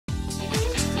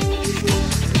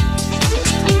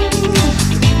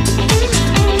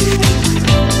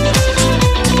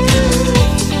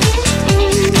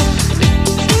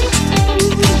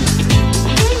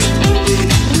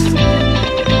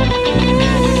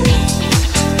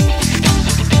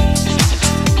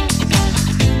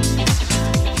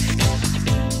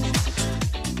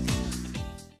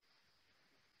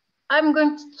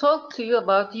talk to you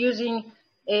about using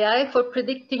AI for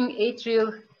predicting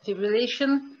atrial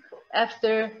fibrillation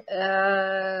after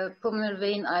pulmonary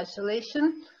vein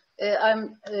isolation.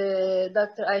 I'm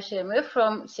Dr. Ayşe Emre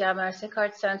from Siamerse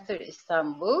Heart Center,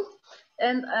 Istanbul,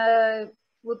 and I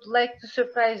would like to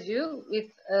surprise you with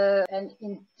an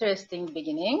interesting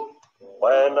beginning.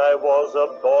 When I was a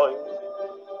boy,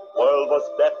 world was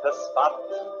better spot.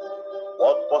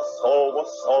 What was so,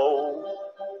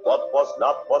 what was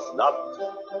not.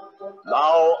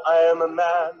 Now I am a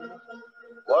man,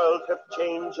 world have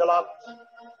changed a lot.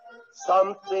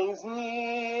 Some things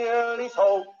nearly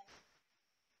so,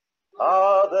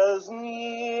 others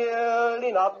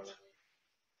nearly not.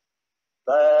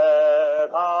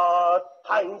 There are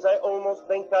times I almost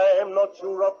think I am not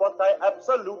sure of what I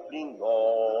absolutely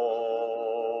know.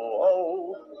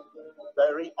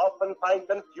 Very often find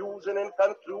confusion in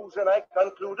conclusion I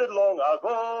concluded long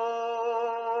ago.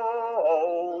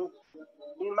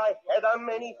 In my head are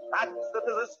many facts that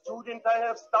as a student I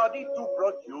have studied to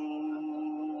produce.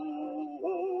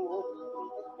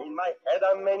 In my head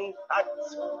are many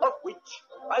facts of which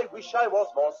I wish I was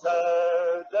more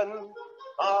certain.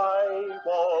 I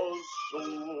was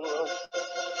sure.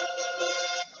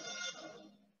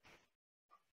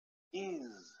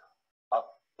 Is a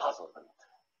puzzlement.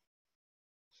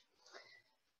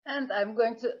 And I'm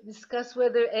going to discuss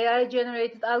whether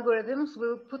AI-generated algorithms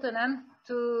will put an end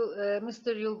to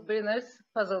Mr. Yul Brynner's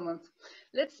puzzlement.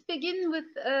 Let's begin with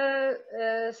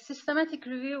a systematic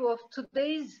review of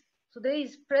today's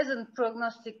present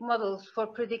prognostic models for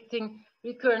predicting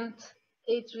recurrent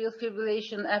atrial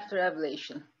fibrillation after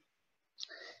ablation.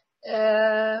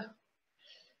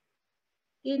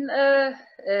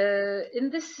 In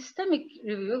this systemic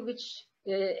review, which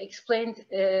explained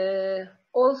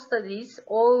all studies,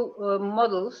 all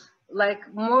models,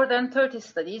 like more than 30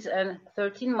 studies and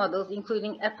 13 models,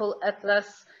 including Apple,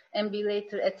 Atlas,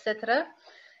 MBLater, etc.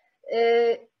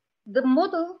 The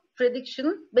model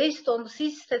prediction based on the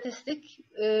C statistic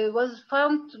was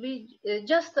found to be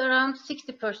just around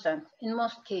 60% in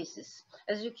most cases,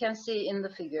 as you can see in the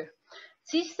figure.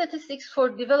 C statistics for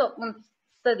development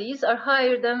studies are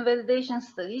higher than validation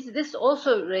studies. This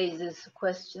also raises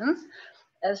questions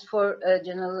as for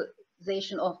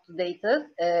generalization of the data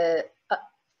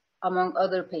among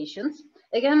other patients.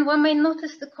 Again, one may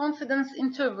notice the confidence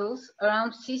intervals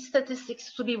around C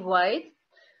statistics to be wide,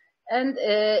 and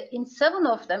in 7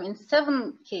 of them, in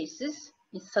 7 cases,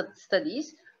 in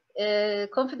studies,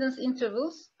 confidence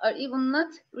intervals are even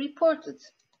not reported.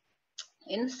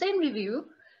 In the same review,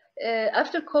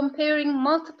 after comparing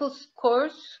multiple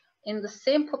scores in the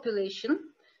same population,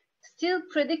 still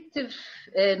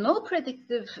no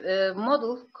predictive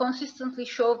model consistently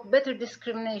showed better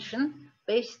discrimination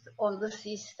based on the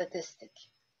C statistic.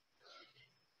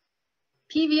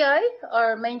 PVI,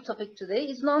 our main topic today,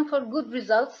 is known for good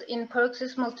results in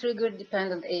paroxysmal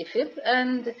trigger-dependent AFib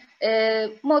and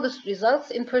modest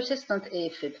results in persistent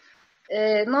AFib.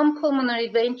 Non-pulmonary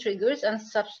vein triggers and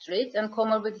substrates and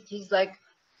comorbidities like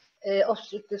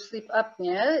obstructive sleep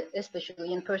apnea,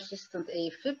 especially in persistent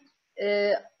AFib,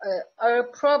 are a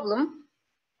problem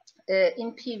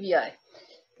in PVI.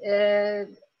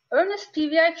 Earnest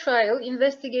PVI trial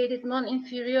investigated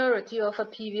non-inferiority of a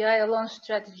PVI alone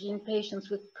strategy in patients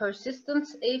with persistent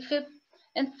AFib.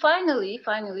 And finally,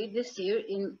 this year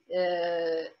in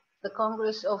the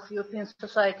Congress of European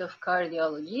Society of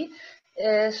Cardiology,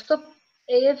 STOP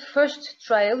AF first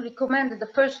trial recommended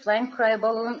the first-line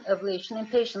cryoballoon ablation in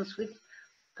patients with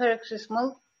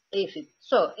paroxysmal AFib.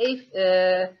 So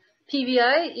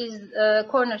PVI is a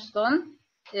cornerstone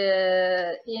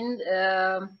in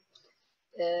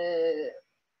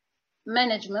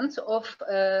management of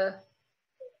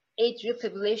atrial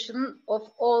fibrillation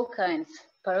of all kinds,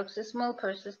 paroxysmal,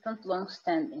 persistent,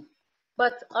 long-standing.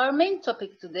 But our main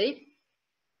topic today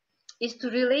is to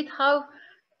relate how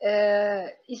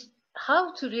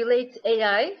to relate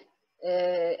AI,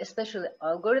 especially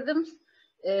algorithms,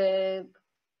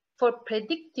 for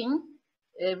predicting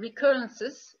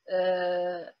recurrences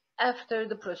after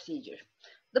the procedure.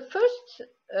 The first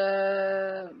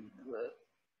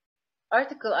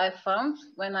article I found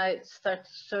when I started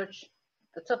to search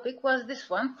the topic was this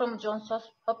one from Johns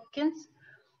Hopkins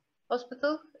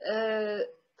Hospital,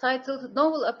 titled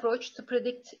Novel Approach to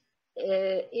Predict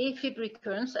AFib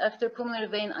Recurrence After Pulmonary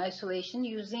Vein Isolation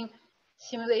Using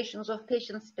Simulations of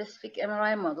Patient-Specific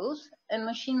MRI Models and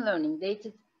Machine Learning,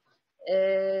 dated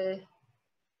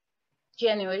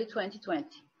January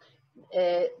 2020.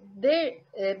 Their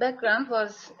background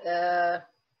was,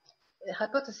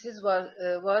 hypothesis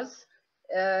was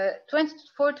 20 to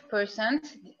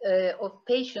 40% of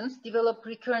patients develop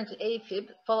recurrent AFib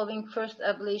following first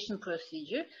ablation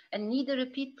procedure and need a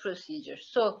repeat procedure.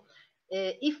 So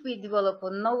if we develop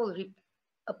a novel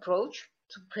approach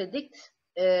to predict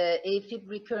AFib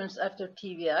recurrence after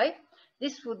TBI,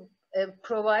 this would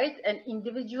provide an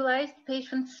individualized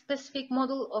patient-specific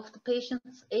model of the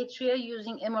patient's atria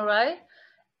using MRI,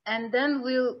 and then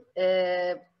we'll,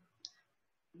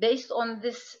 based on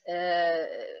this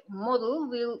model,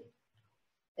 we'll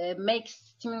make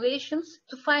simulations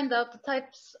to find out the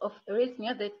types of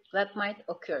arrhythmia that might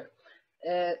occur.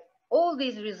 All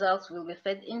these results will be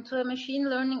fed into a machine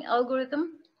learning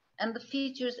algorithm, and the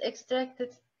features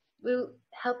extracted will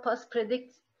help us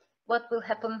predict what will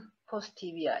happen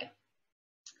post-TBI.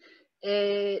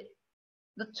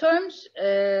 The terms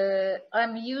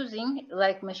I'm using,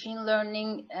 like machine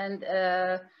learning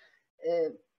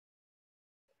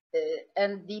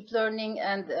and deep learning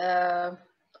and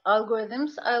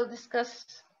algorithms, I'll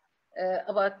discuss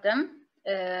about them.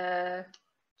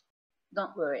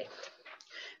 Don't worry.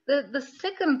 The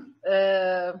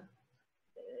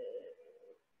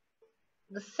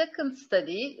second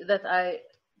study that I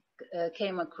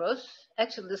came across,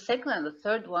 actually the second and the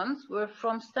third ones were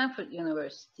from Stanford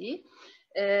University.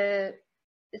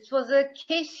 It was a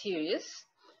case series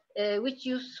which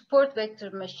used support vector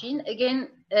machine. Again,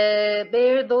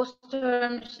 bear those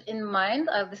terms in mind.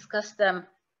 I'll discuss them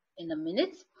in a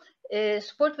minute.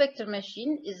 Support vector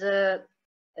machine is a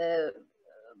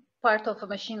part of a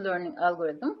machine learning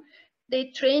algorithm.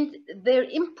 They trained their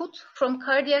input from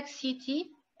cardiac CT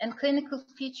and clinical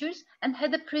features and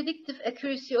had a predictive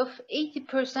accuracy of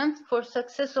 80% for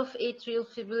success of atrial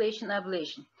fibrillation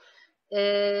ablation.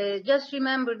 Just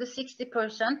remember the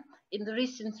 60% in the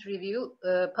recent review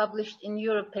published in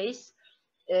Europace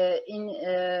in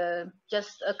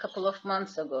just a couple of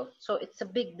months ago. So it's a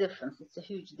big difference, it's a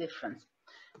huge difference.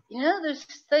 In another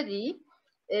study,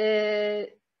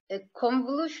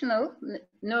 convolutional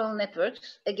neural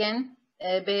networks, again,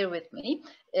 bear with me.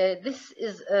 This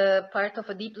is a part of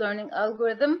a deep learning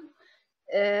algorithm.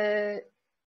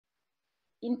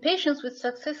 In patients with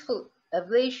successful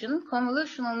ablation,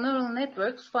 convolutional neural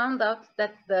networks found out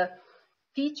that the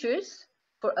features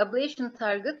for ablation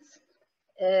targets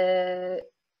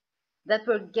that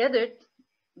were gathered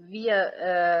via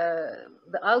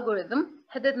the algorithm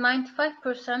had a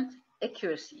 95%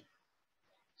 accuracy.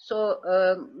 So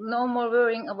no more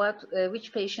worrying about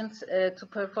which patients to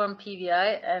perform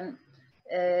PVI and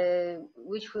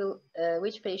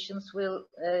which patients will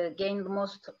gain the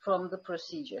most from the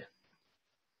procedure.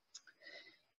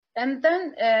 And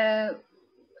then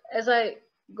as I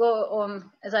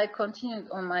continued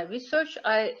on my research,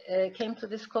 I came to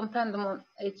this compendium on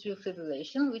atrial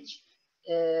fibrillation, which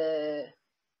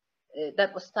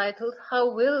that was titled, "How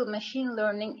Will Machine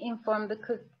Learning Inform the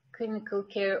Clinical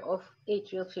Care of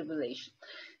Atrial Fibrillation?"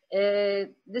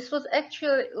 This was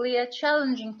actually a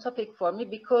challenging topic for me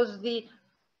because the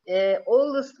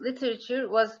oldest literature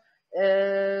was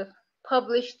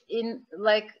published in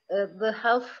like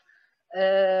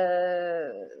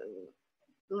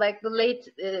like the late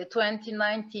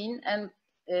 2019 and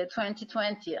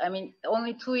 2020. I mean,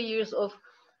 only 2 years of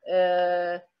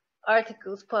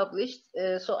articles published.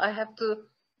 So I have to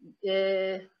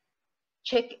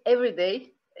check every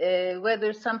day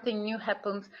whether something new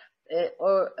happened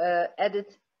or added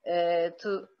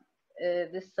to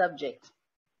this subject.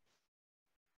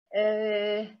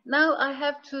 Now I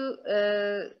have to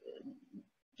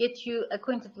get you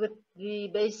acquainted with the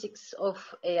basics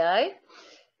of AI.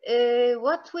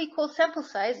 What we call sample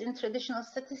size in traditional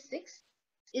statistics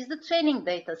is the training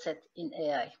data set in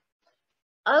AI.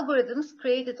 Algorithms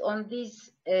created on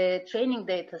these training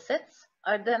data sets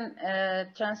are then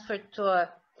transferred to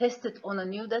tested on a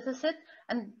new data set,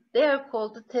 and they are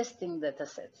called the testing data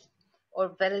sets or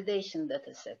validation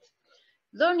data sets.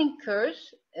 Learning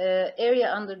curves,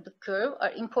 area under the curve,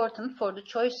 are important for the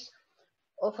choice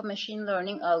of a machine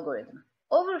learning algorithm.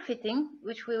 Overfitting,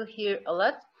 which we'll hear a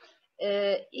lot,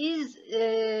 is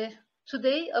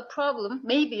today a problem,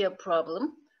 maybe a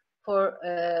problem for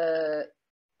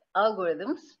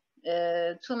algorithms.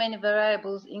 Too many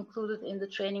variables included in the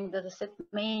training dataset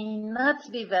may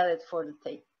not be valid for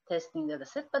the testing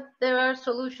dataset, but there are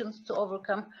solutions to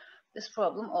overcome this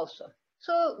problem also.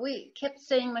 So we kept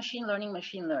saying machine learning,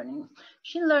 machine learning.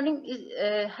 Machine learning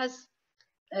has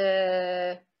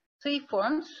 3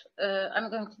 forms. I'm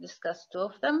going to discuss 2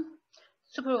 of them.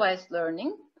 Supervised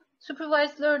learning.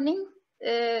 Supervised learning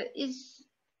is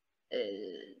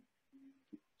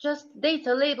just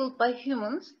data labeled by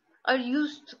humans are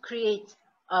used to create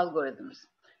algorithms.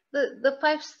 The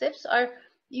 5 steps are: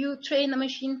 you train a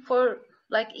machine for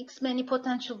like X many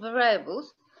potential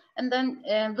variables, and then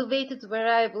the weighted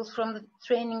variables from the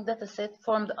training data set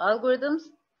form the algorithms,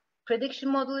 prediction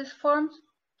model is formed,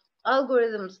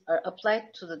 algorithms are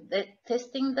applied to the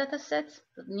testing data set,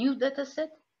 the new data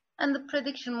set, and the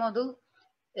prediction model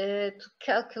to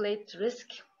calculate risk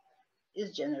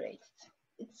is generated.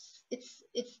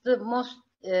 It's the most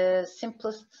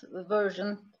simplest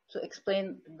version to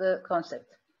explain the concept.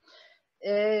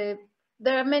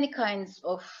 There are many kinds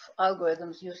of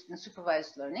algorithms used in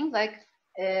supervised learning, like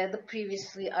the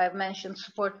previously I've mentioned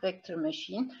support vector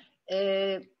machine.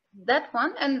 That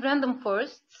one and random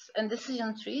forests and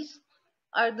decision trees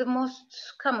are the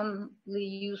most commonly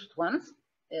used ones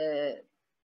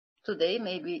today,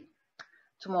 maybe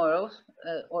tomorrow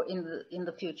or in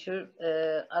the future,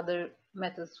 other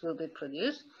methods will be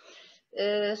produced.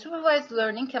 Supervised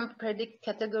learning can predict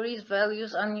categories,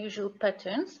 values, unusual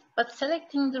patterns, but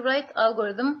selecting the right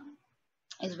algorithm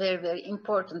is very, very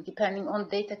important depending on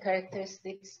data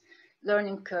characteristics,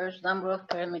 learning curves, number of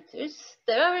parameters.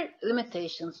 There are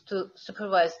limitations to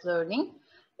supervised learning.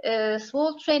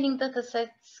 Small training data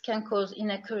sets can cause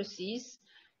inaccuracies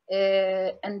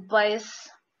and bias,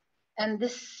 and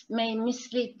this may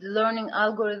mislead the learning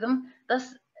algorithm.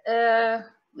 Thus,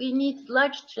 we need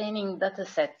large training data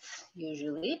sets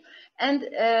usually, and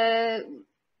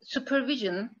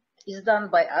supervision is done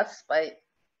by us, by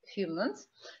humans.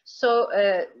 So,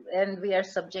 and we are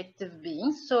subjective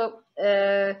beings. So,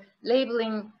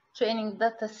 labeling training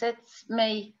data sets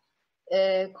may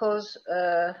cause,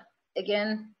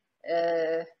 again,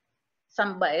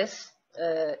 some bias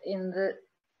in the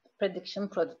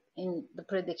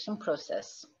prediction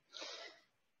process.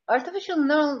 Artificial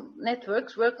neural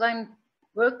networks work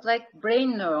like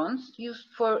brain neurons used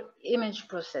for image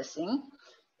processing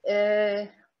to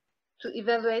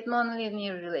evaluate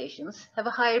nonlinear relations, have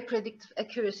a higher predictive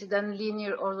accuracy than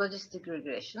linear or logistic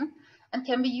regression, and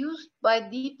can be used by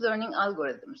deep learning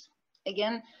algorithms.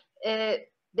 Again,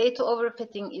 data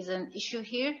overfitting is an issue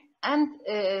here, and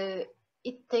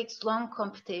it takes long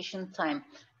computation time,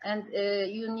 and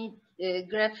you need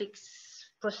graphics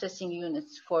processing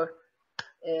units for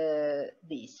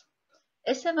these.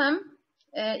 SMM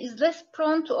is less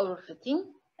prone to overfitting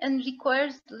and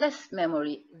requires less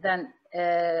memory than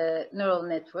neural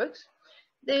networks.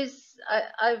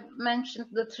 I've mentioned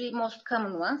the three most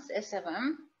common ones: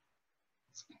 SVM,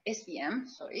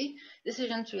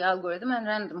 decision tree algorithm, and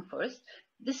random forest.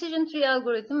 Decision tree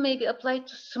algorithm may be applied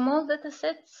to small data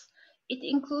sets. It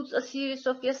includes a series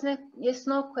of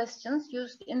yes-no questions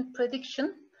used in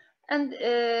prediction and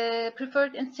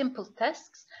preferred in simple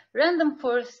tasks. Random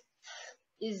forest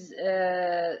is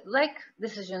like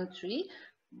decision tree,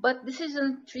 but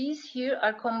decision trees here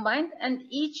are combined and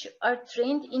each are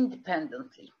trained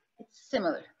independently. It's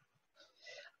similar.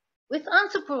 With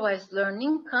unsupervised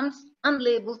learning comes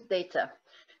unlabeled data.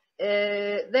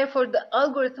 Therefore, the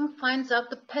algorithm finds out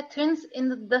the patterns in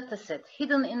the dataset,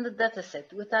 hidden in the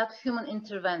dataset, without human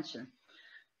intervention.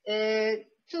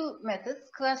 Two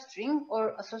methods, clustering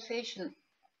or association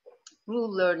rule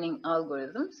learning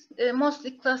algorithms.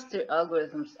 Mostly cluster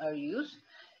algorithms are used.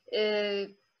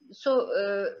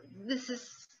 This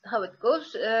is how it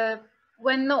goes.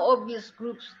 When no obvious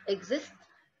groups exist,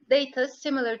 data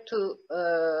similar to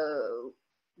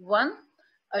one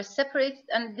are separated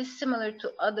and dissimilar to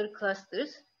other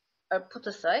clusters are put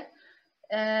aside.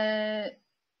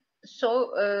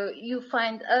 You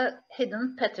find a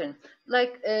hidden pattern.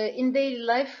 Like in daily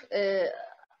life,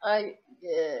 I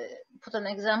put an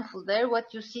example there.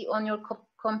 What you see on your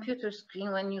computer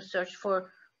screen when you search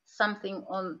for something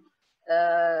on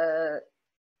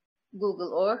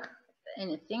Google or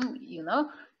anything, you know,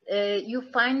 you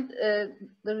find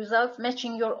the results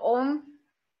matching your own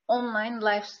online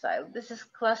lifestyle. This is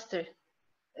cluster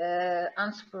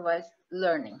unsupervised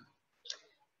learning.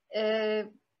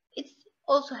 It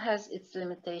also has its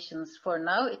limitations for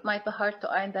now. It might be hard to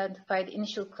identify the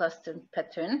initial cluster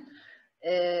pattern.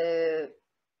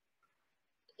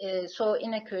 So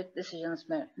inaccurate decisions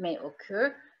may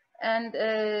occur, and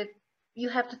you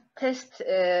have to test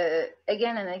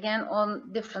again and again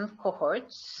on different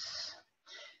cohorts.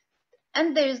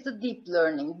 And there is the deep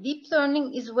learning. Deep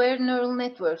learning is where neural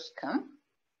networks come.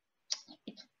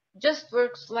 It just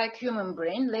works like human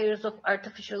brain, layers of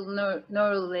artificial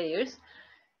neural layers.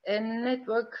 A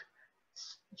network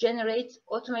generates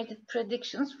automated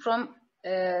predictions from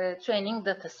training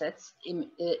datasets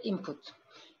input.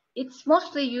 It's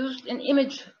mostly used in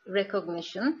image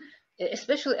recognition,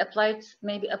 especially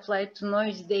maybe applied to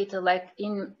noise data like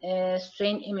in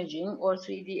strain imaging or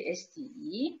 3D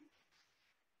STE.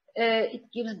 It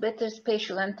gives better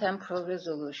spatial and temporal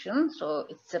resolution, so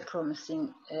it's a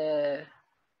promising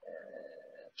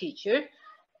feature.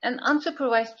 And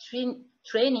unsupervised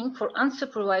training for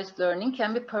unsupervised learning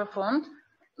can be performed,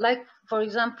 like, for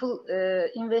example,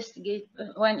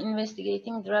 when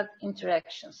investigating drug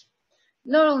interactions.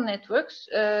 Neural networks,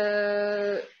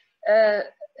 an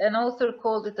author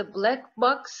called it a black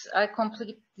box. I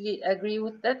completely agree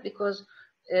with that, because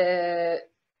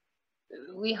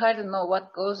we hardly know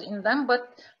what goes in them, but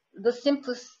the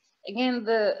simplest, again,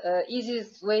 the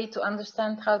easiest way to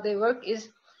understand how they work is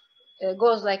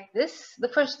goes like this. The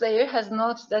first layer has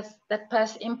nodes that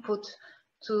pass input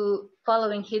to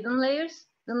following hidden layers.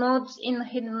 The nodes in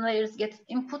hidden layers get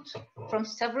input from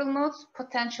several nodes,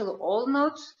 potentially all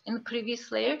nodes in the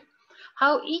previous layer.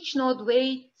 How each node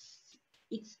weighs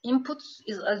its inputs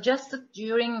is adjusted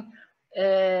during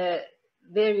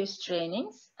various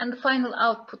trainings, and the final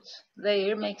output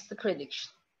layer makes the prediction.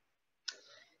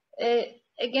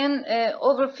 Again,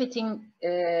 overfitting.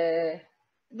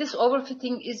 This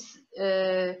overfitting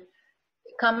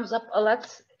comes up a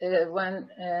lot when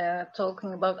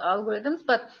talking about algorithms,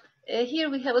 but here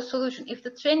we have a solution. If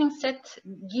the training set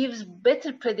gives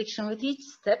better prediction with each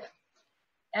step,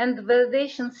 and the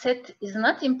validation set is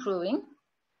not improving,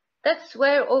 that's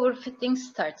where overfitting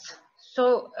starts.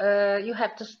 So you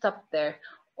have to stop there.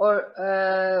 Or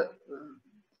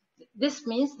this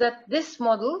means that this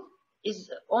model is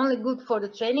only good for the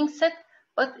training set,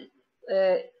 but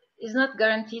is not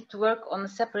guaranteed to work on a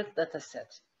separate data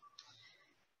set.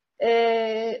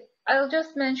 I'll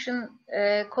just mention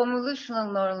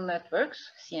convolutional neural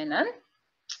networks, CNN,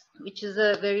 which is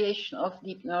a variation of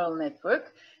deep neural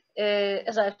network.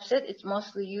 As I've said, it's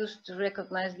mostly used to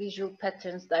recognize visual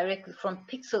patterns directly from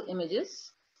pixel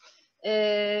images.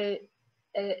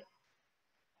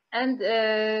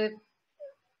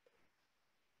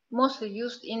 Mostly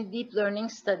used in deep learning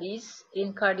studies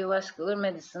in cardiovascular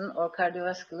medicine or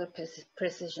cardiovascular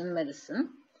precision medicine,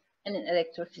 and in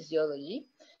electrophysiology.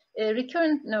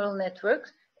 Recurrent neural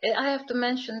networks, I have to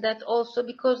mention that also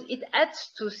because it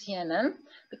adds to CNN,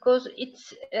 because it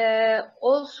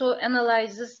also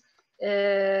analyzes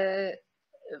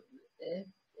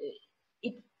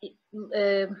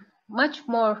much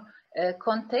more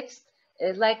context,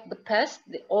 like the past,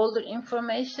 the older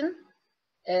information.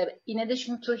 In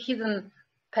addition to hidden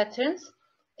patterns,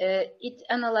 it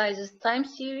analyzes time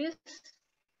series,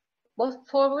 both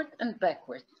forward and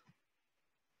backward.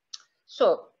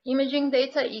 So, imaging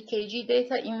data, EKG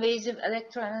data, invasive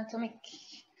electroanatomic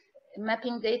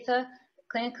mapping data,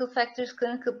 clinical factors,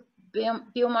 clinical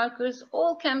biomarkers,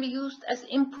 all can be used as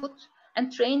input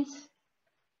and trained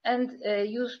and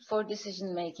used for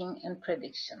decision making and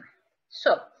prediction.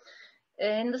 So,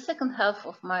 in the second half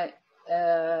of my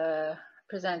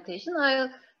presentation, I'll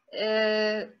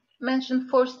mention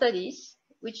 4 studies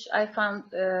which I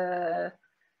found to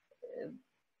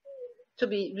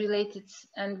be related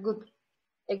and good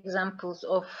examples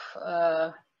of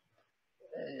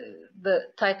the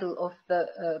title of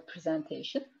the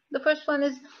presentation. The first one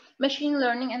is machine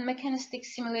learning and mechanistic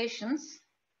simulations.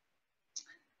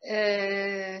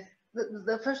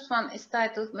 The first one is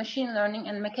titled Machine Learning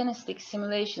and Mechanistic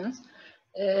Simulations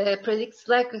predicts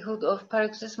likelihood of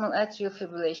paroxysmal atrial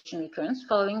fibrillation recurrence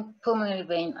following pulmonary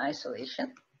vein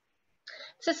isolation.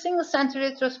 It's a single-center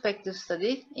retrospective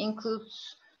study,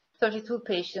 includes 32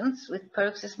 patients with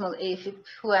paroxysmal Afib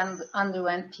who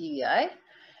underwent PVI.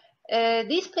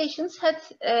 These patients had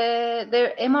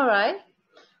their MRI,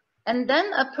 and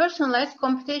then a personalized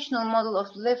computational model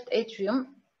of the left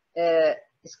atrium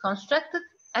is constructed,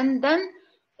 and then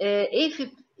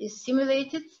Afib is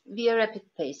simulated via rapid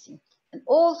pacing. And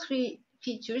all 3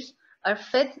 features are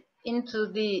fed into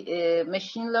the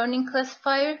machine learning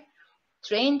classifier,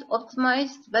 trained,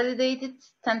 optimized, validated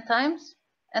 10 times,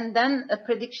 and then a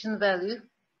prediction value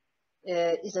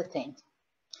is attained.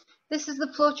 This is the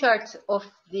flowchart of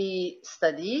the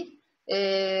study,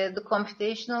 the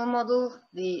computational model,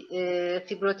 the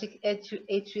fibrotic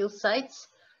atrial sites,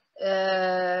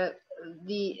 the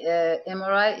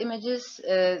MRI images,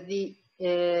 the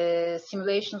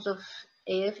simulations of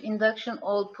AF induction,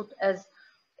 all put as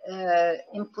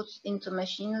inputs into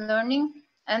machine learning,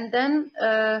 and then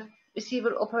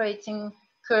receiver operating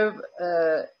curve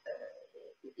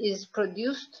is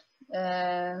produced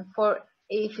for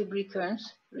Afib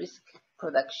recurrence risk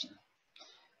production.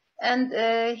 And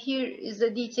here is a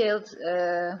detailed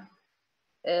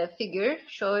figure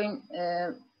showing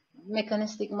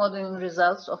mechanistic modeling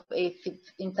results of Afib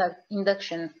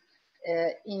induction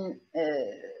in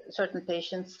certain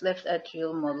patients' left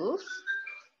atrial models.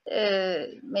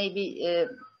 Maybe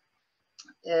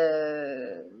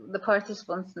the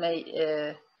participants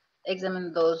may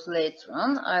examine those later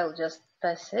on. I'll just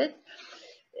pass it.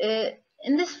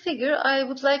 In this figure, I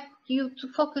would like you to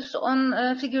focus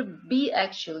on figure B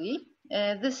actually.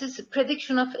 This is a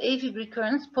prediction of Afib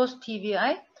recurrence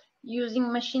post-TBI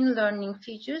using machine learning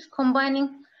features,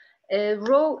 combining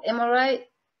raw MRI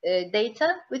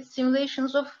data with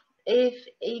simulations of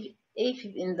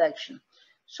Afib induction.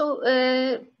 So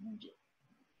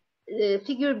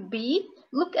figure B,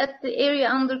 look at the area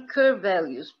under curve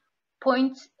values,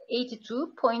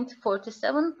 0.82,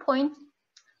 0.47,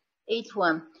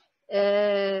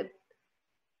 0.81.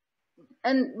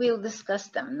 And we'll discuss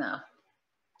them now.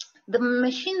 The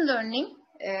machine learning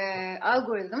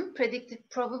algorithm predicted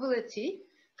probability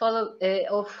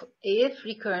of AF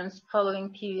recurrence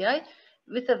following TBI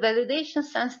with a validation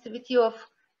sensitivity of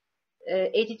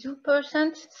 82%,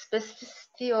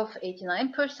 specificity of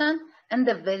 89%, and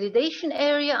the validation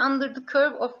area under the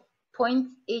curve of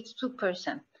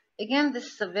 0.82%. Again,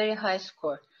 this is a very high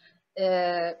score.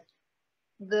 The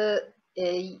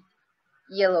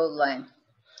yellow line.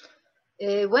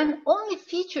 When only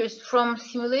features from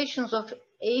simulations of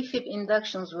Afib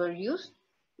inductions were used,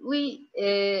 we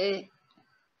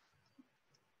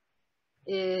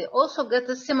also got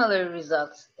a similar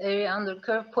results, area under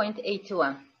curve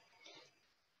 0.81.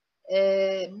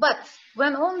 But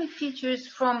when only features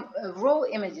from raw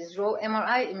images, raw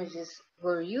MRI images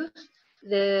were used,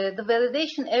 the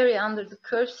validation area under the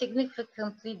curve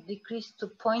significantly decreased to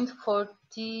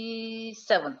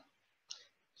 0.47.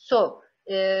 So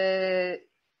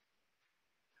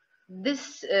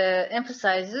this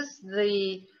emphasizes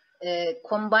the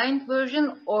combined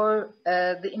version or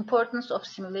the importance of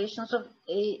simulations of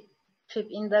Afib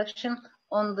induction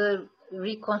on the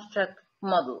reconstruct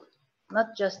model,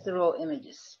 not just the raw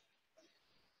images.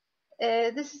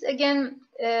 This is again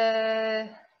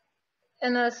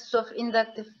analysis of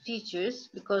inductive features,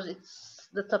 because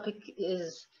the topic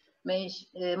is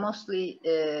mostly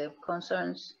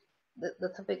concerns the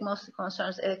topic mostly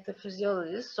concerns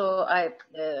electrophysiologists. So I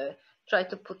try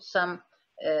to put some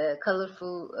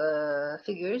colorful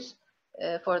figures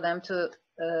for them to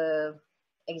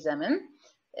examine.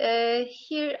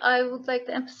 Here I would like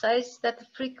to emphasize that the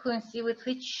frequency with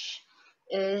which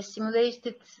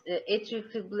simulated atrial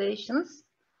fibrillations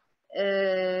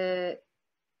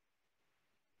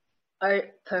are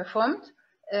performed.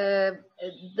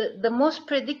 The most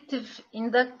predictive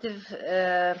inductive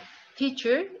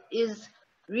feature is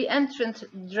reentrant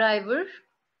driver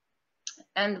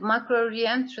and macro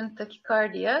reentrant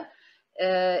tachycardia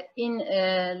in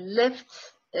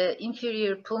left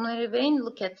inferior pulmonary vein.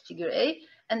 Look at figure A,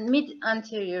 and mid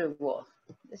anterior wall.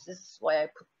 This is why I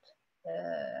put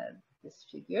this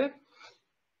figure.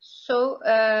 So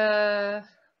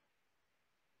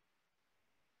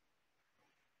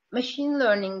machine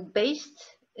learning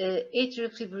based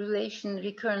atrial fibrillation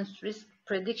recurrence risk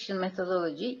prediction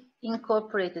methodology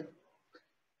incorporated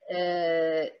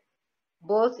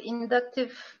both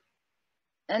inductive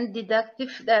and deductive.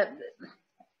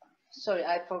 Sorry,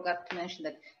 I forgot to mention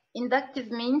that. Inductive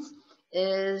means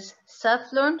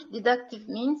self-learned. Deductive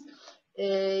means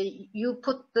you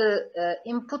put the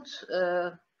input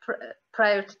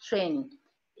prior to training.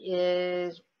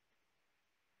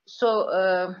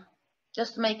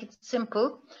 Just to make it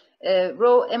simple,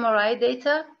 raw MRI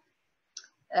data,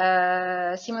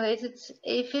 simulated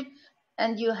Afib,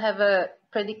 and you have a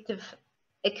predictive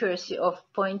accuracy of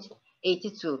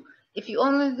 0.82. If you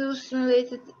only do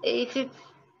simulated Afib,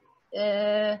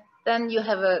 then you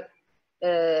have a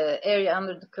area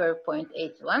under the curve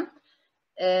 0.81.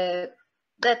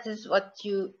 That is what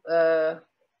you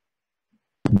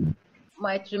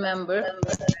might remember.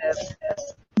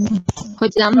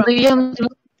 Hocam duyuyor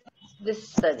musunuz? This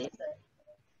study.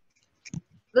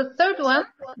 The third one,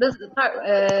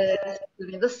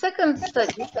 the second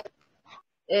study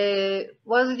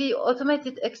was the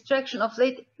automated extraction of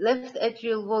left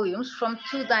atrial volumes from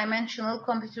two-dimensional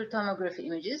computer tomography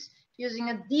images using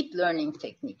a deep learning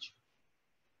technique.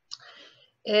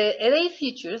 LA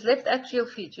features, left atrial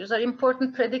features, are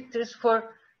important predictors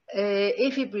for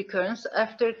Afib recurrence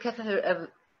after catheter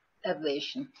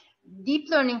ablation. Deep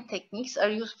learning techniques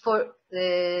are used for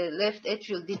left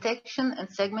atrial detection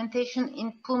and segmentation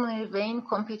in pulmonary vein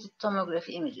computed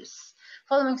tomography images.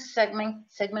 Following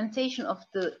segmentation of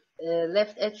the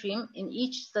left atrium in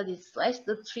each studied slice,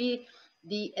 the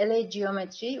 3D LA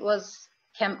geometry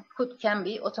can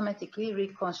be automatically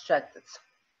reconstructed.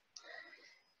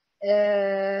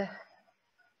 The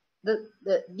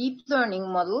deep learning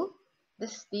model,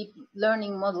 this deep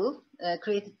learning model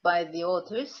created by the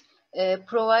authors,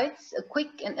 provides a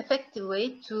quick and effective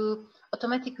way to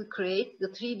automatically create the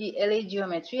 3D LA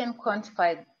geometry and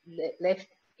quantify the left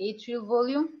atrial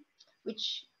volume,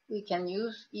 which we can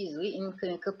use easily in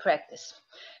clinical practice.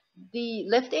 The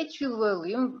left atrial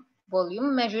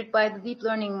volume measured by the deep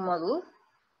learning model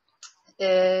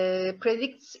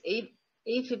predicts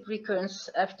Afib recurrence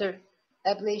after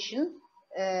ablation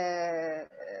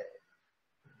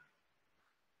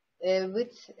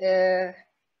with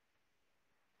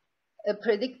a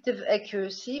predictive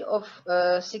accuracy of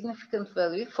significant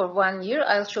value for 1 year.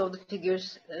 I'll show the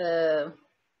figures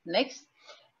next.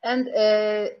 And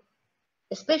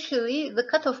especially the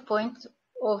cutoff point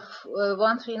of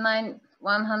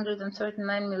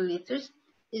 139 milliliters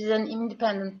is an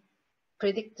independent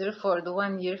predictor for the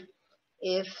 1 year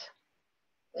AF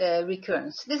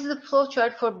recurrence. This is a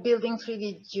flowchart for building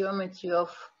 3D geometry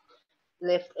of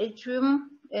left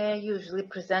atrium, usually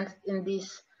presented in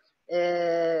these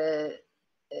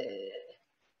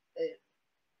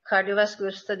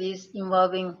cardiovascular studies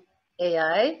involving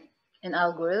AI and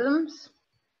algorithms.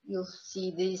 You'll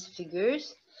see these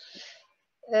figures.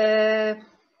 The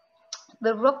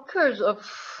ROC curves of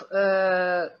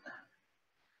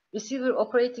receiver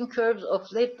operating curves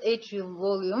of left atrial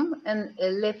volume and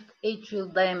left atrial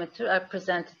diameter are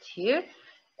presented here.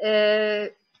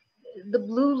 The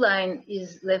blue line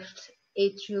is left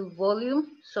atrial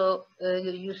volume. So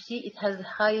you see it has the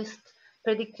highest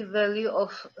predictive value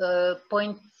of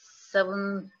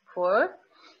 0.74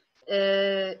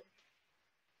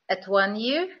 at 1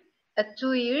 year. At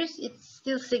 2 years, it's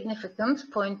still significant,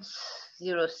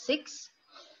 0.06.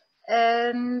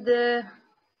 And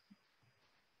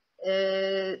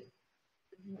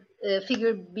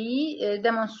figure B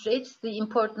demonstrates the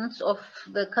importance of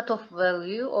the cutoff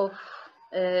value of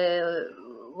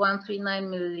 139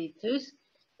 milliliters.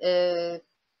 The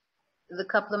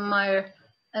Kaplan-Meier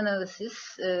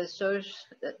analysis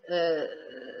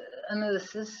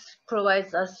analysis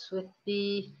provides us with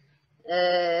the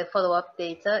follow-up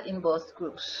data in both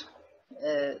groups.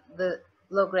 The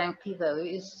log-rank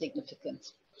p-value is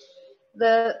significant.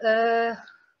 The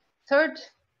third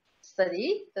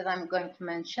study that I'm going to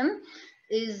mention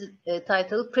is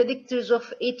titled Predictors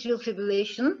of Atrial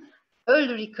Fibrillation,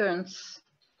 Early Recurrence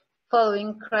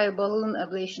Following Cryoballoon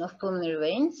Ablation of Pulmonary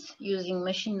Veins using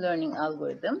Machine Learning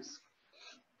Algorithms.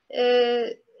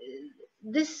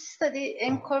 This study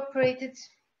incorporated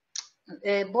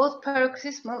both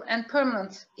paroxysmal and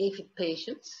permanent Afib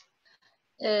patients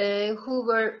who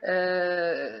were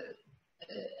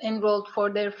enrolled for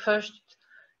their first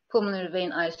pulmonary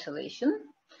vein isolation.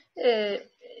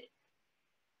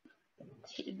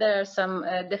 There are some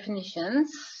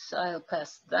definitions, I'll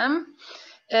pass them.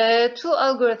 Two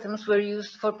algorithms were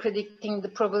used for predicting the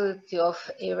probability of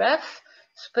ARAF.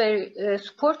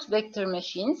 Support vector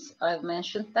machines, I've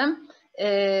mentioned them.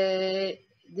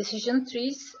 Decision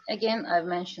trees, again, I've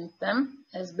mentioned them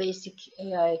as basic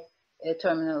AI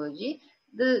terminology.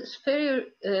 The superior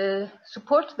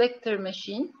support vector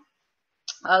machine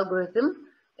algorithm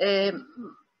is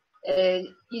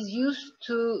used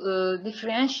to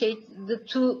differentiate the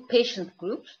two patient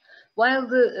groups, while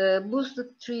the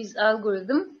boosted trees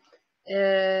algorithm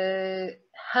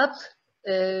helps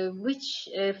which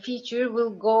feature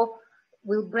will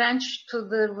branch to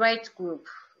the right group,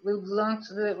 will belong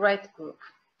to the right group.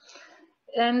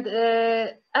 And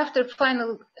after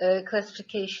final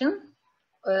classification,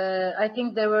 I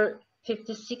think there were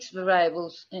 56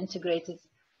 variables integrated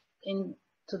into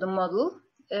the model.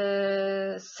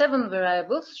 7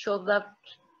 variables showed up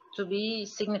to be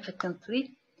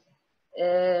significantly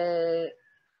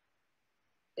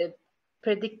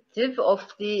predictive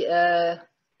of the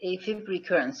Afib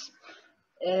recurrence.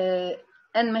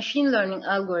 And machine learning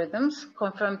algorithms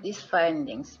confirmed these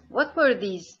findings. What were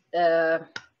these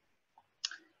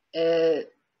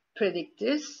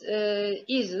predictors?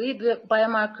 Easily the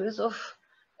biomarkers of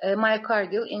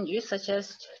myocardial injury, such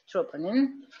as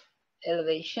troponin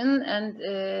elevation and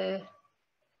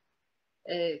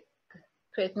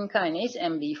creatine kinase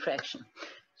MB fraction.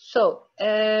 So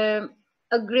a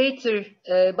greater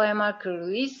biomarker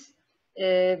release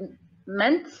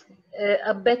meant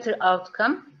a better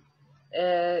outcome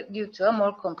due to a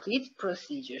more complete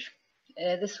procedure.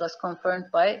 This was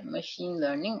confirmed by machine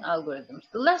learning algorithms.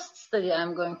 The last study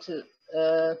I'm going to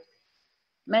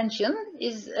mention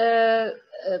is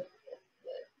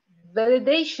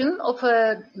validation of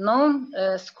a known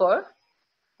score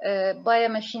by a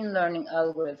machine learning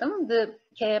algorithm, the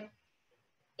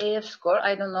KAF score.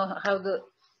 I don't know how the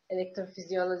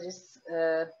electrophysiologists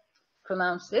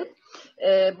pronounce it,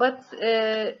 but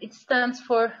it stands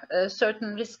for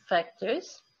certain risk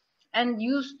factors and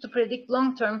used to predict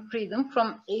long-term freedom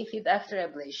from Afib after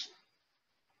ablation.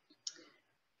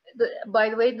 By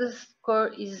the way, the score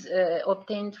is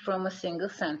obtained from a single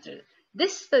center.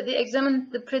 This study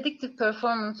examined the predictive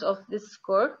performance of this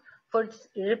score for its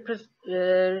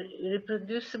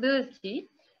reproducibility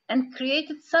and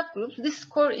created subgroups. This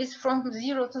score is from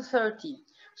 0 to 30.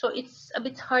 So it's a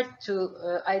bit hard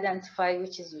to identify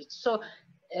which is which. So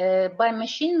by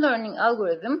machine learning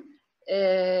algorithm,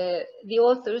 the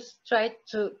authors tried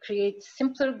to create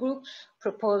simpler groups,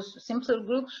 propose simpler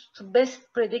groups to best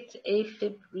predict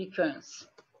Afib recurrence.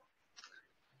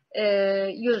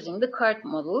 Using the CART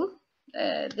model.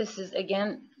 This is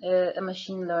again a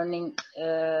machine learning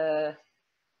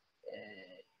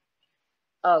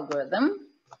algorithm.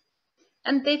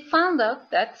 And they found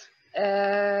out that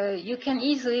you can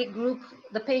easily group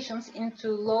the patients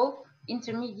into low,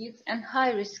 intermediate, and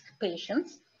high-risk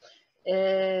patients.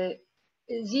 0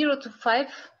 to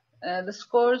 5, the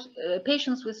scores,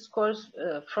 patients with scores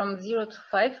from 0 to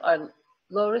 5 are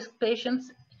low-risk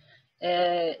patients,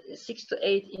 6 to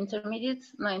 8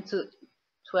 intermediates, 9 to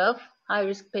 12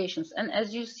 high-risk patients. And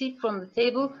as you see from the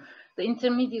table, the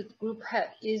intermediate group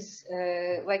is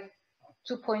like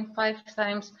 2.5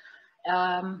 times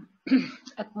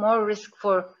at more risk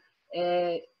for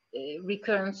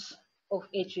recurrence of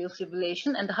atrial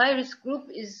fibrillation, and the high-risk group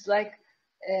is like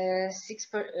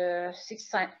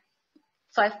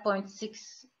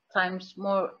 5.6 times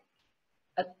more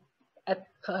at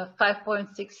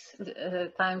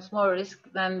 5.6 times more risk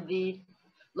than the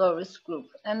low-risk group.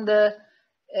 And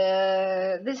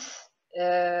this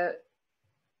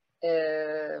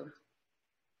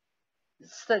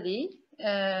study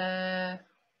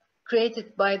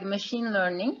created by the machine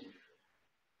learning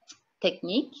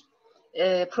technique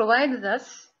provided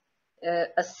us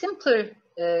a simpler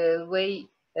way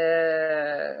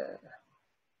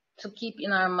to keep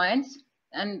in our minds,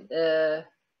 and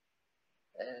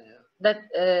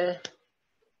that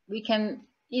we can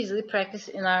easily practice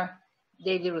in our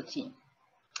daily routine.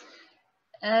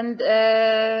 And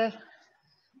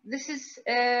this is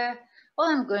all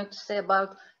I'm going to say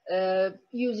about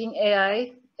using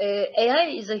AI. AI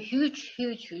is a huge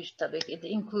topic. It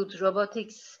includes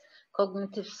robotics,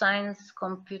 cognitive science,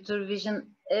 computer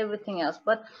vision, everything else.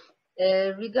 But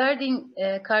regarding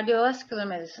cardiovascular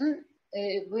medicine,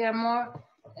 we are more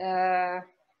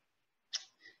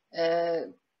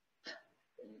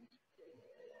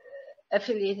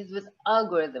affiliated with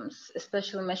algorithms,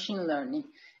 especially machine learning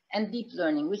and deep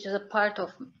learning, which is a part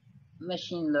of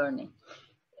machine learning.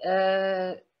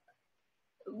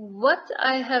 What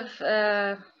I have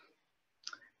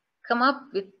come up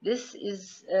with this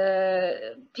is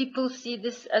people see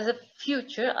this as a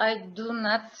future. I do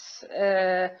not.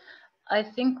 I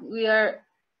think we are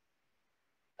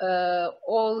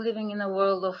all living in a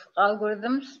world of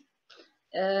algorithms.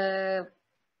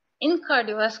 In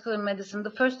cardiovascular medicine,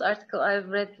 the first article I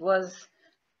read was,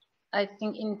 I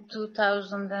think, in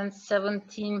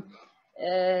 2017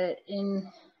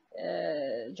 in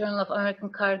Journal of American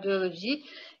Cardiology,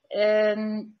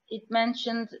 and it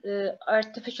mentioned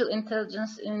artificial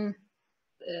intelligence in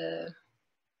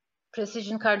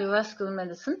precision cardiovascular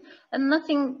medicine, and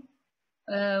nothing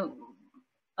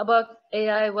about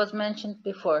AI was mentioned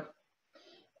before.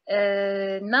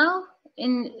 Now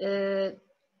in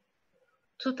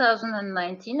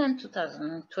 2019 and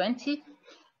 2020,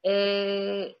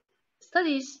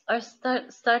 studies are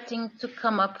starting to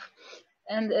come up,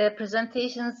 and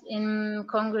presentations in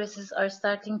congresses are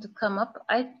starting to come up.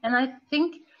 I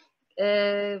think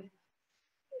in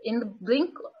the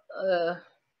blink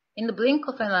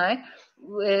of an eye,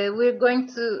 we're going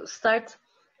to start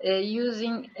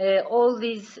using all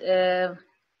these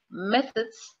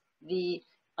methods, the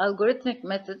algorithmic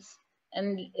methods,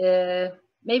 and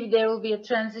maybe there will be a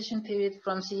transition period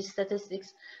from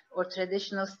statistics or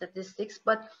traditional statistics,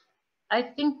 but I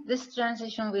think this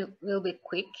transition will be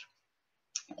quick.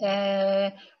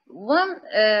 One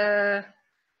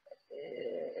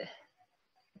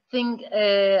thing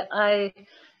I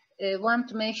want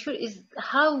to make sure is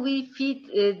how we feed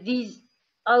these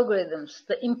algorithms,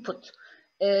 the input.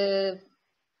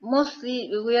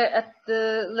 Mostly we are at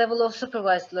the level of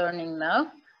supervised learning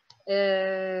now.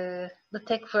 The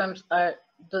tech firms are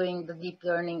doing the deep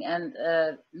learning and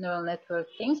neural network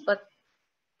things, but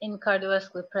in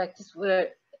cardiovascular practice, we're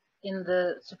in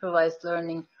the supervised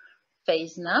learning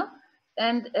phase now.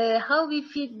 And how we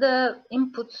feed the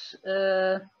inputs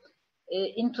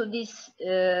into this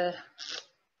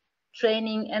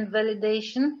training and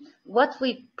validation, what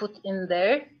we put in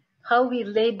there, how we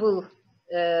label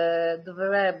the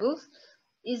variables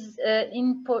is an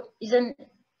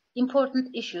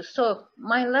important issue. So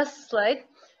my last slide,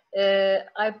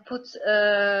 I put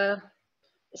a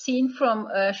scene from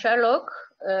Sherlock,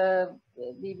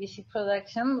 BBC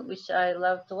production, which I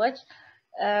love to watch.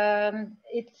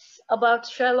 It's about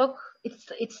Sherlock.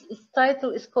 Its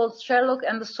title is called Sherlock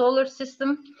and the Solar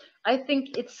System. I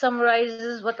think it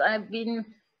summarizes what I've been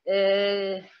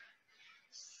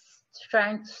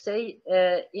trying to say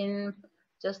in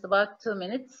just about 2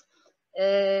 minutes.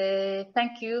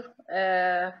 Thank you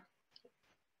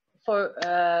for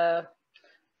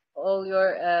all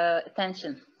your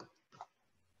attention.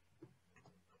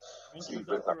 Thank you,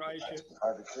 Dr. Ayşe.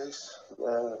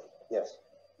 Yes.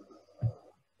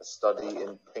 A study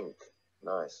in pink.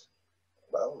 Nice.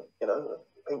 Well, you know,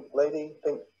 pink lady,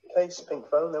 pink case, pink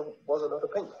phone, there was a lot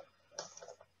of pink.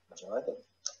 What do I think?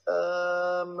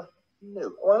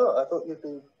 No. Why not? I thought you'd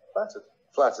be flattered.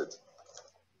 Flattered.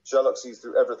 Sherlock sees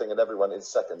through everything and everyone in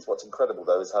seconds. What's incredible,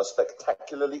 though, is how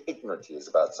spectacularly ignorant he is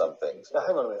about some things. Now,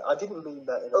 hang on a minute. I didn't mean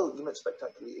that. Oh, you meant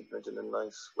spectacularly ignorant in a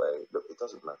nice way. Look, it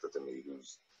doesn't matter to me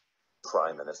who's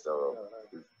Prime Minister or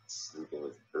who's sleeping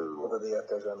with who. Whether the earth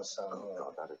goes around the sun. Oh,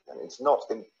 God, that again. It's not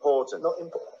important. Not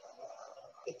important.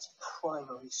 It's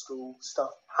primary school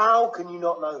stuff. How can you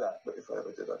not know that? But if I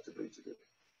ever did, I've deleted it.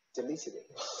 Deleted it?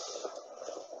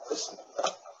 Listen.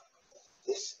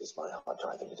 This is my hard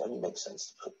drive, and it only makes sense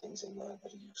to put things in there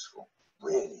that are useful.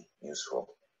 Really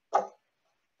useful.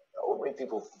 Ordinary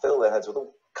people fill their heads with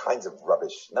all kinds of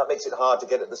rubbish, and that makes it hard to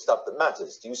get at the stuff that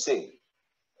matters. Do you see?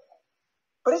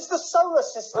 But it's the solar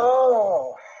system.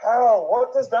 Oh, hell,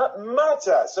 what does that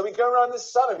matter? So we go around the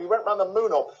sun, and we went around the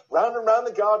moon, or round and round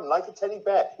the garden like a teddy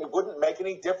bear. It wouldn't make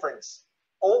any difference.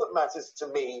 All that matters to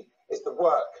me is the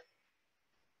work.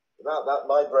 Without that,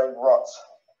 my brain rots.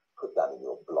 Put that in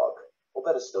your blog. Or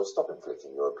better still, stop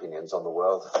inflicting your opinions on the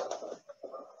world.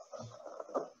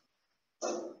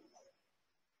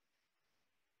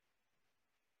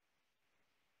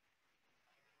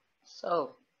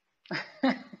 So,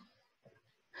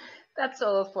 that's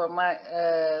all for my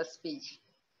speech.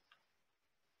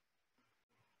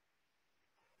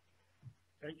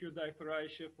 Thank you, Dr.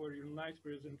 Ayşe, for your nice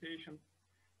presentation.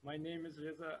 My name is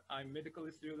Reza. I'm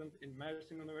medical student in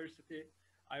Mersin University.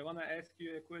 I want to ask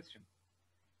you a question.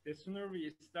 The sooner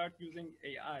we start using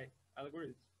AI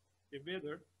algorithms, the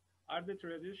better. Are the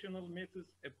traditional methods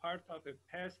a part of a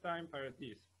pastime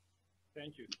paradise?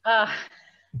 Thank you.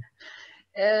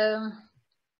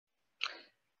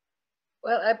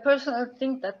 Well, I personally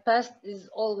think that past is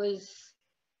always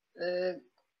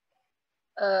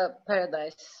a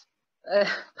paradise,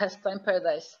 pastime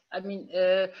paradise. I mean,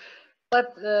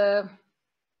 but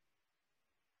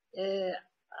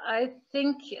I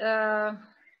think,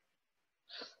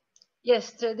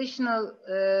 yes, traditional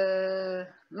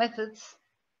methods,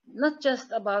 not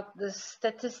just about the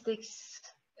statistics,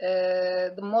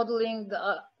 the modeling,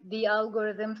 the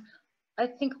algorithms. I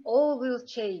think all will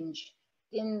change.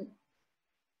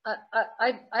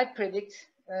 I predict.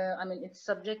 I mean, it's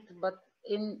subjective, but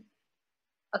in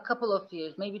a couple of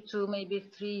years, maybe 2, maybe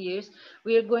 3 years,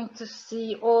 we are going to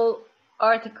see all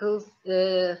articles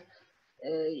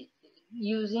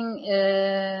using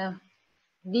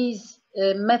these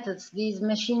methods, these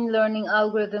machine learning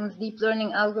algorithms, deep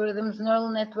learning algorithms, neural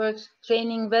networks,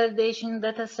 training, validation,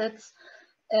 data sets,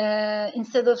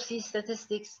 instead of C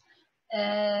statistics,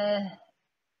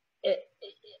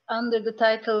 under the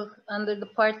title, under the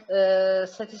part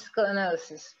statistical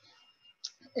analysis.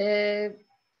 The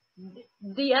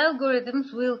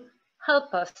algorithms will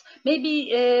help us.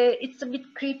 Maybe it's a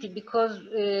bit creepy because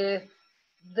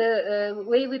the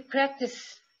way we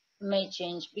practice may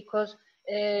change, because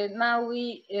now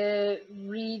we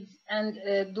read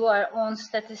and do our own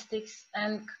statistics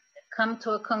and come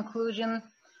to a conclusion,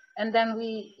 and then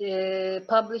we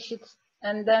publish it,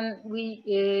 and then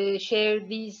we share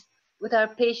these with our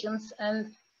patients,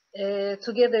 and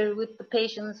together with the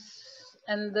patients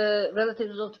and the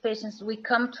relatives of the patients, we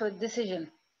come to a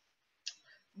decision.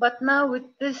 But now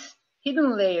with this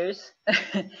hidden layers,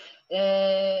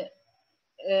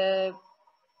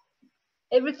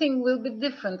 everything will be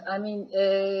different. I mean,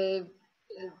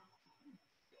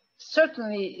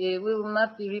 certainly we will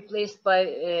not be replaced by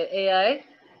AI,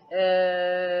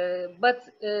 but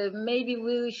maybe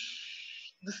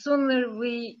the sooner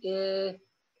we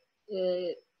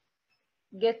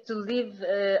get to live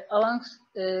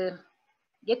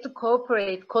get to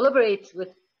collaborate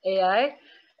with AI,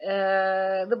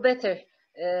 the better.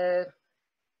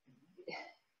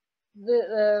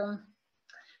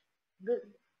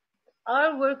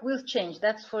 Our work will change,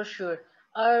 that's for sure.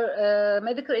 Our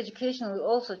medical education will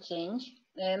also change,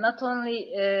 not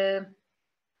only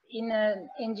in an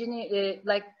engineer,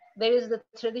 like there is the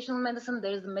traditional medicine,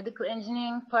 there is the medical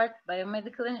engineering part,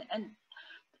 biomedical, and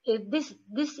this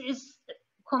is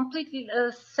completely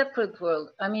a separate world.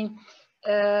 I mean,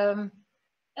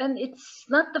 and it's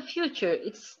not the future.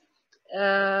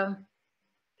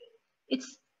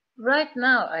 It's right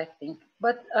now, I think,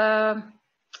 but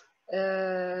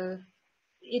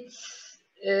it's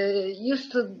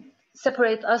used to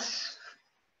separate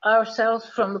ourselves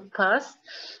from the past,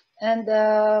 and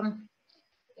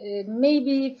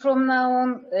maybe from now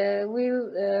on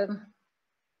we'll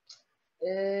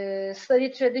study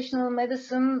traditional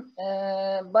medicine,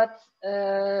 but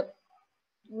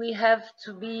we have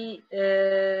to be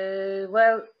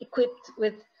well equipped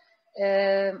with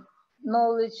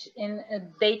knowledge in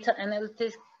data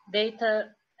analytics,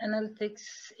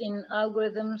 in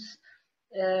algorithms.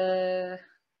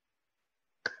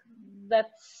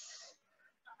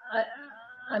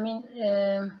 I mean,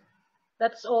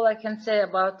 that's all I can say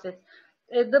about it.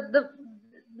 The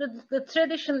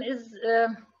tradition is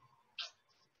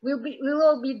will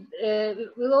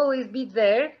always be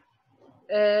there,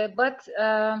 but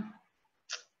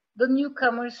the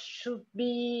newcomers should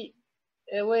be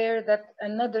aware that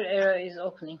another era is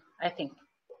opening, I think.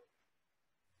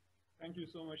 Thank you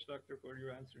so much, Doctor, for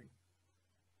your answering.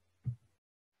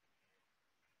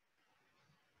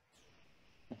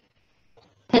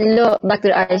 Hello,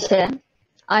 Dr. Ayşe.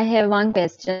 I have one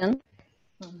question.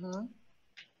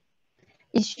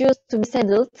 Issues to be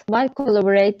settled while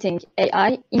collaborating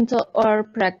AI into our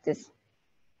practice.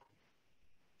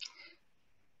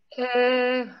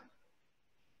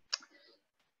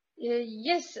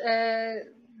 Yes,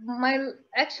 my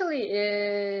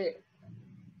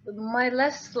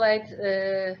last slide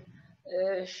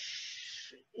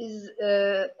is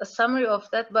a summary of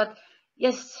that, but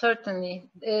yes, certainly.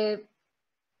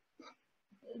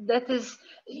 That is,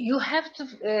 you have to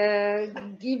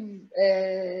give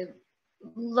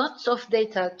lots of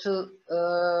data to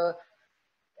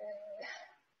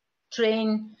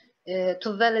train,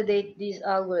 to validate these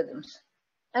algorithms.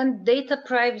 And data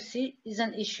privacy is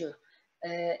an issue,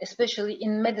 especially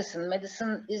in medicine.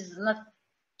 Medicine is not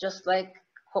just like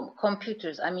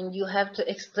computers. I mean, you have to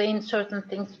explain certain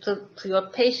things to your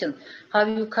patient. How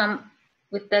you come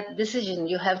with that decision,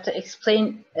 you have to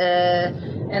explain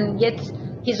and get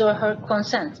his or her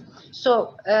consent.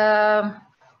 So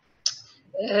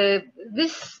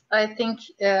this, I think,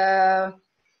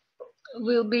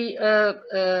 will be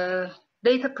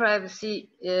data privacy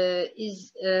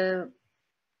is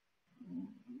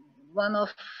one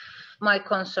of my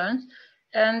concerns,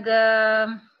 and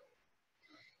there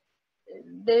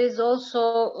is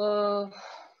also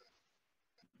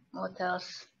what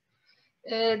else?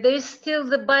 There is still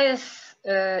the bias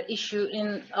issue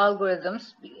in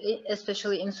algorithms,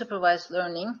 especially in supervised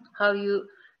learning. How you,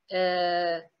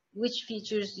 which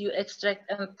features you extract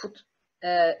and put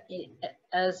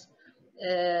as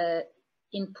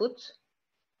input.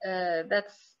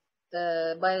 That's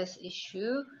the bias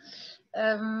issue.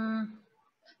 There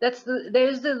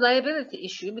is the liability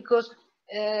issue, because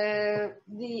the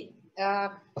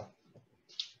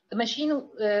machine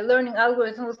learning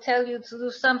algorithm will tell you to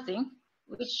do something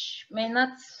which may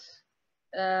not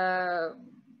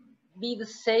be the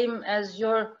same as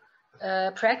your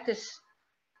practice.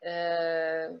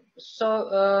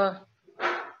 So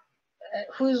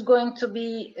who is going to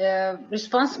be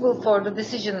responsible for the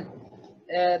decision?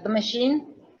 The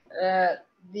machine,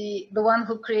 the one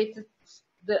who created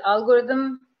the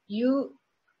algorithm, you.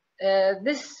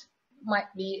 This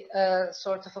might be a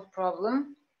sort of a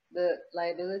problem, the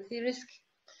liability risk.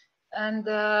 And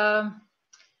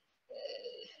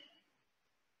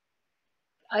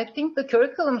I think the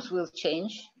curriculums will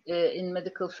change in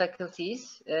medical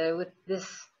faculties with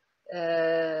this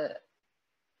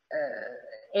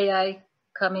AI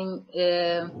coming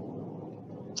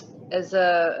as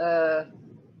a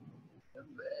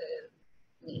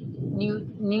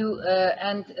new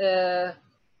and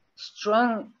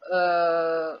strong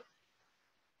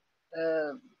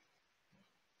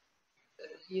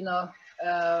you know,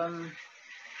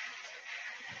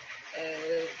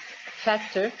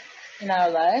 factor in our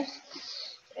lives.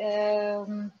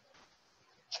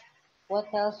 What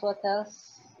else?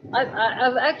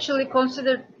 I've actually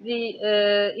considered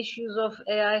the issues of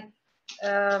AI,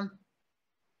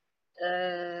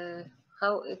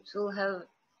 how it will have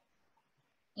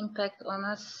impact on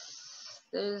us.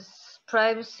 There's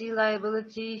privacy,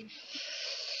 liability,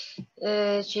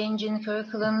 change in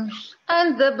curriculums,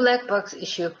 and the black box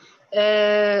issue.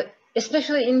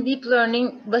 Especially in deep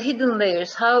learning, the hidden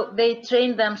layers, how they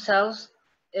train themselves,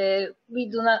 we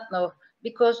do not know,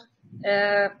 because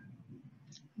there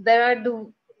are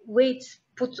the weights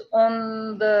put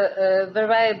on the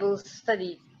variables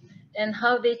studied, and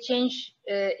how they change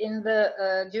in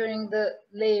the during the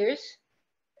layers,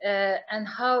 and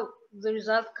how the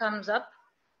result comes up.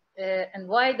 and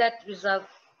why that result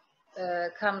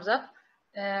comes up.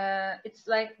 It's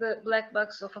like the black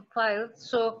box of a pilot.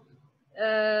 So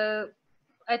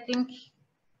I think,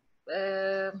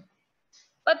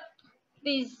 but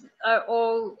these are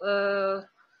all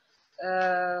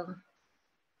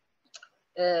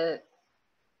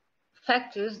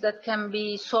factors that can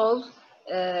be solved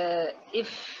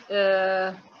if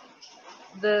the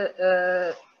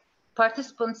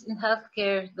participants in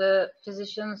healthcare, the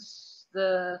physicians,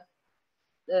 the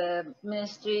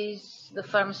ministries, the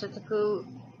pharmaceutical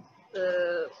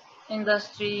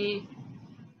industry,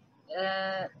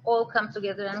 all come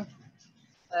together and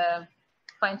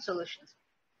find solutions.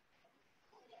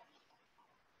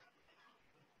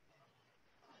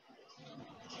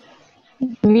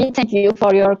 We thank you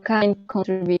for your kind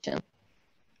contribution.